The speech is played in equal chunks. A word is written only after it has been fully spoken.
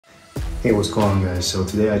Hey, what's going on guys? So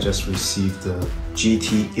today I just received the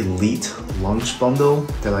GT Elite Lunch Bundle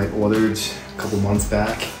that I ordered a couple months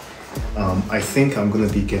back. I think I'm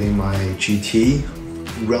gonna be getting my GT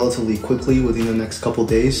relatively quickly within the next couple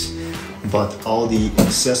days, but all the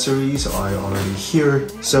accessories are already here.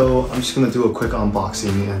 So I'm just gonna do a quick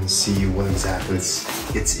unboxing and see what exactly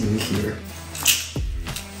it's in here.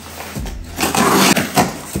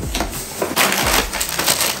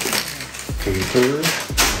 Paper.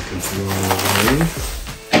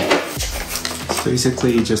 It's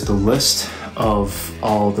basically just a list of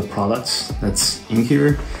all the products that's in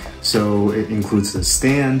here. So it includes the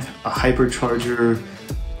stand, a hypercharger,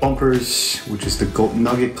 bumpers, which is the gold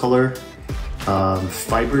nugget color,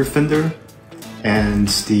 fiber fender, and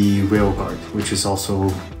the rail guard, which is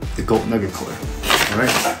also the gold nugget color. All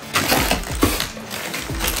right.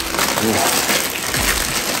 Cool.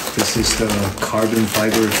 This is the carbon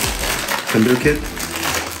fiber fender kit.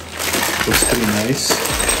 Looks pretty nice.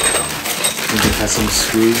 Maybe it has some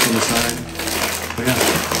screws on the side. But yeah,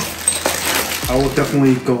 I will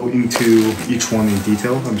definitely go into each one in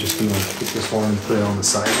detail. I'm just gonna pick this one and put it on the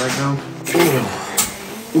side right now.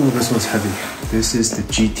 Ooh, this one's heavy. This is the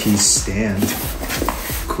GT stand.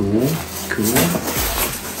 Cool, cool.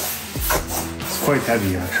 It's quite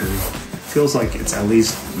heavy actually. Feels like it's at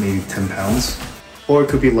least maybe 10 pounds. Or it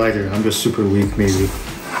could be lighter. I'm just super weak maybe.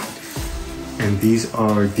 And these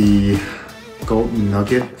are the gold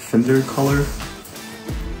nugget fender color.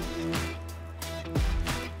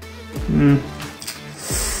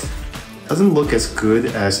 Doesn't look as good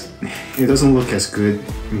as, it doesn't look as good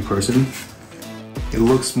in person. It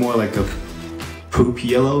looks more like a poop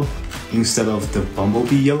yellow instead of the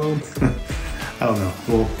bumblebee yellow. I don't know.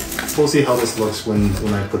 We'll see how this looks when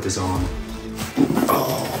I put this on.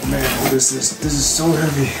 Oh man, this is so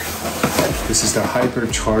heavy. This is the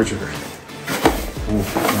hypercharger. Ooh,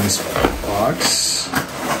 nice box.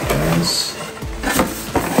 Nice.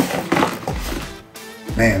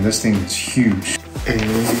 Man, this thing is huge. And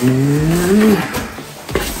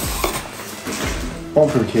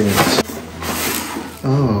bumper kit.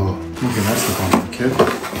 Oh, okay, that's the bumper kit.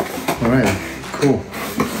 Alright, cool.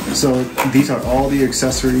 So these are all the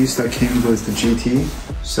accessories that came with the GT.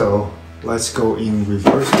 So let's go in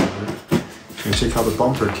reverse order and check out the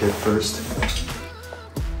bumper kit first.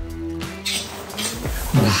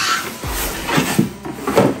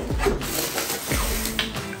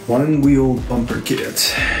 Onewheel bumper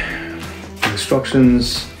kit.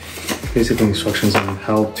 Instructions, basically instructions on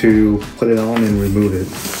how to put it on and remove it.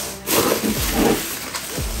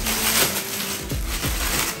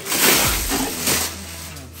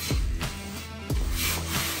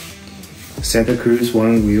 Santa Cruz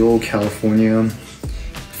Onewheel, California.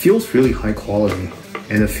 Feels really high quality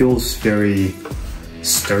and it feels very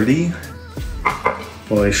sturdy.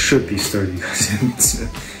 Well, it should be sturdy because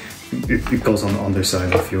it goes on the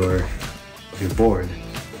underside of your board.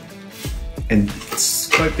 And it's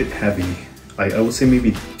quite a bit heavy. I would say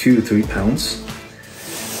maybe 2 to 3 pounds.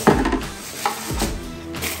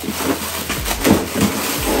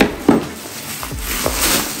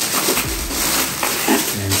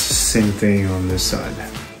 And it's the same thing on this side.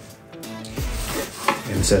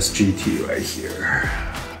 And it says GT right here. I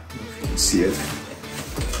don't know if you can see it.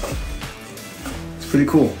 It's pretty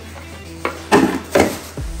cool.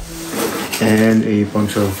 And a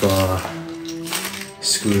bunch of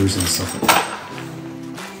screws and stuff like that.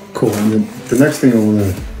 Cool, and then the next thing I want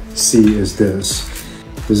to see is this.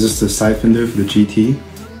 This is the side fender for the GT,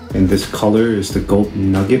 and this color is the gold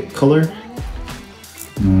nugget color.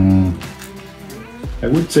 I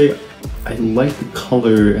would say I like the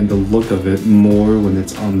color and the look of it more when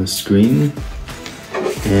it's on the screen.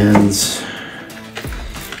 And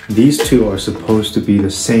these two are supposed to be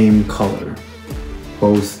the same color,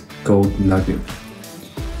 both gold nugget,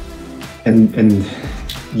 and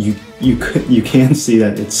you can see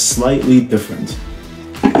that it's slightly different.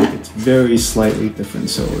 It's very slightly different.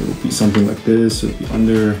 So it will be something like this. It'll be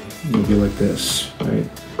under. It'll be like this, right?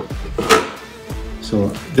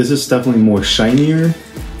 So this is definitely more shinier.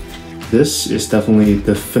 This is definitely,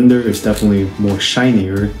 the fender is definitely more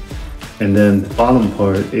shinier, and then the bottom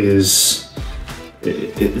part is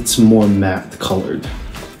it's more matte colored.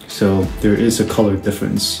 So there is a color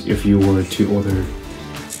difference if you were to order the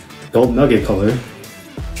gold nugget color.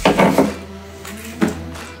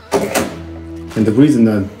 And the reason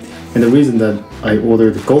that I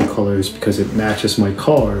ordered the gold color is because it matches my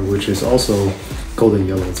car, which is also golden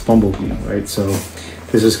yellow. It's Bumblebee, right? So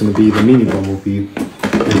this is going to be the mini Bumblebee,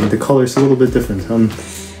 and the color is a little bit different. I'm a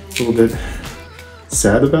little bit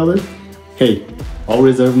sad about it. Hey, I'll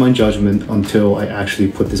reserve my judgment until I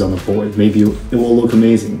actually put this on the board. Maybe it will look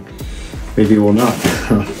amazing. maybe it will not,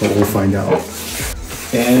 but we'll find out.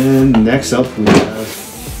 And next up we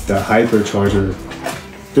have the hypercharger.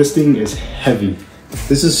 This thing is heavy.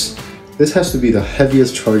 This has to be the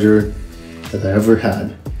heaviest charger that I ever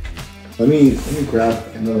had. Let me grab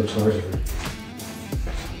another charger.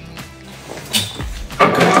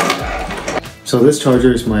 So this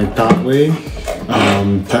charger is my Dotway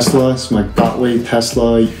Tesla. It's my Dotway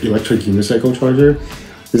Tesla electric unicycle charger.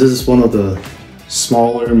 This is one of the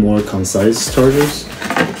smaller, more concise chargers.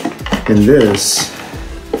 And this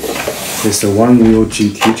is the Onewheel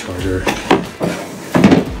GT charger.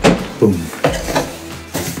 Boom.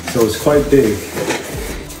 So it's quite big.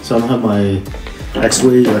 So I don't have my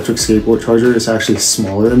X-Way electric skateboard charger. It's actually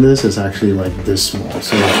smaller than this. It's actually like this small.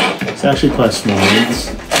 So it's actually quite small.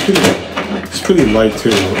 It's pretty light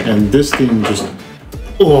too. And this thing just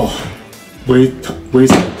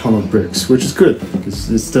weighs a ton of bricks, which is good because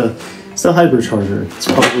it's the hypercharger.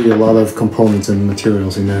 It's probably a lot of components and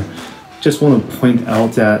materials in there. Just want to point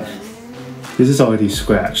out that this is already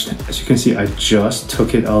scratched. As you can see, I just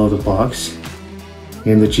took it out of the box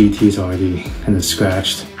and the GT is already kind of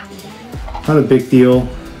scratched. Not a big deal.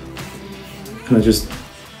 Kind of just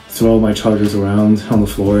throw my chargers around on the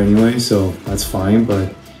floor anyway, so that's fine, but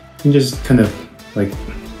you can just kind of like,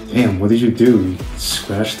 damn, what did you do? You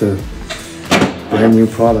scratched the brand new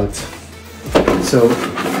product. So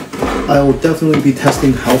I will definitely be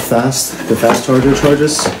testing how fast the fast charger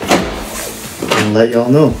charges and let y'all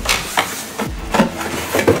know.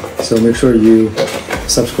 So make sure you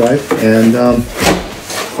subscribe and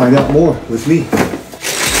find out more with me.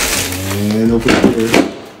 And over here,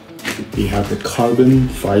 we have the carbon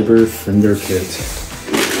fiber fender kit.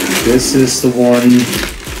 This is the one.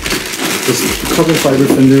 This carbon fiber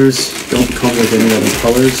fenders don't come with any other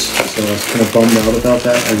colors, so I was kind of bummed out about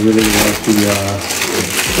that. I really like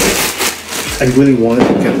I really wanted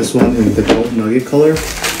to get this one in the gold nugget color,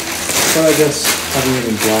 but I guess having it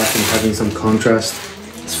in black and having some contrast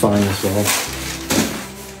is fine as well.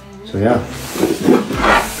 So yeah,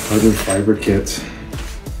 carbon fiber kit.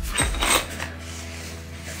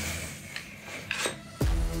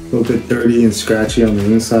 A little bit dirty and scratchy on the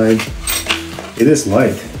inside. It is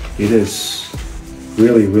light. It is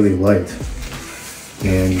really, really light.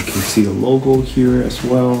 And you can see the logo here as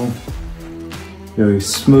well. Very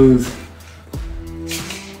smooth.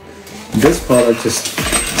 This product just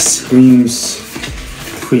screams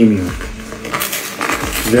premium.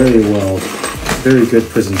 Very well. Very good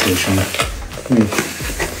presentation.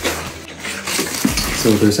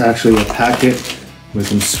 So there's actually a packet with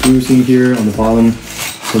some screws in here on the bottom.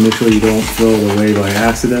 So make sure you don't throw it away by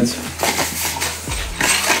accident.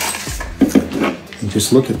 And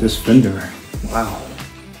just look at this fender. Wow.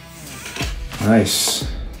 Nice.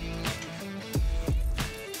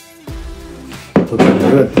 Looks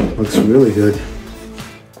good. Looks really good.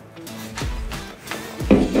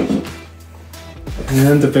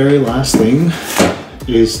 And the very last thing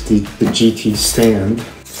is the GT stand.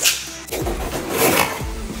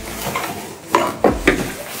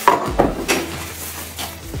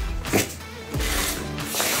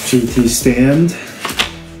 GT stand.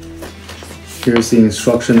 Here's the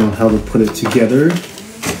instruction on how to put it together.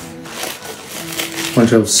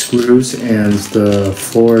 Bunch of screws and the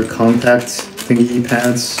floor contact thingy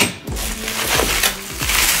pads.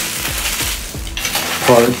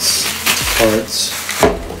 Parts,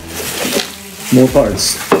 more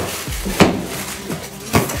parts.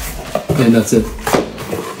 And that's it.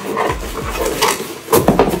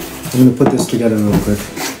 I'm gonna put this together real quick.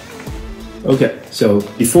 Okay, so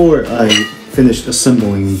before I finish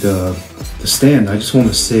assembling the stand, I just want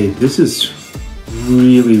to say this is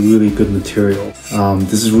really, really good material.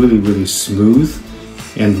 This is really, really smooth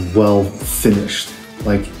and well finished.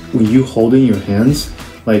 Like when you hold it in your hands,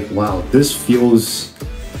 like wow, this feels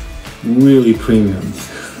really premium.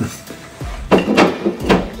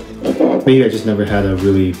 Maybe I just never had a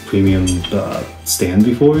really premium stand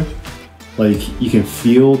before. Like you can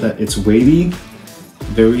feel that it's weighty,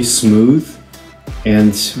 very smooth,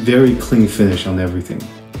 and very clean finish on everything.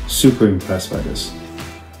 Super impressed by this.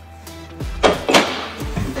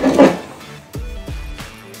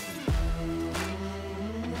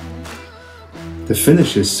 The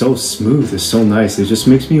finish is so smooth, it's so nice. It just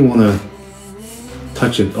makes me want to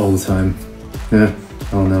touch it all the time. I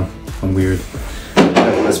don't know, I'm weird.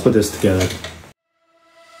 Alright, let's put this together.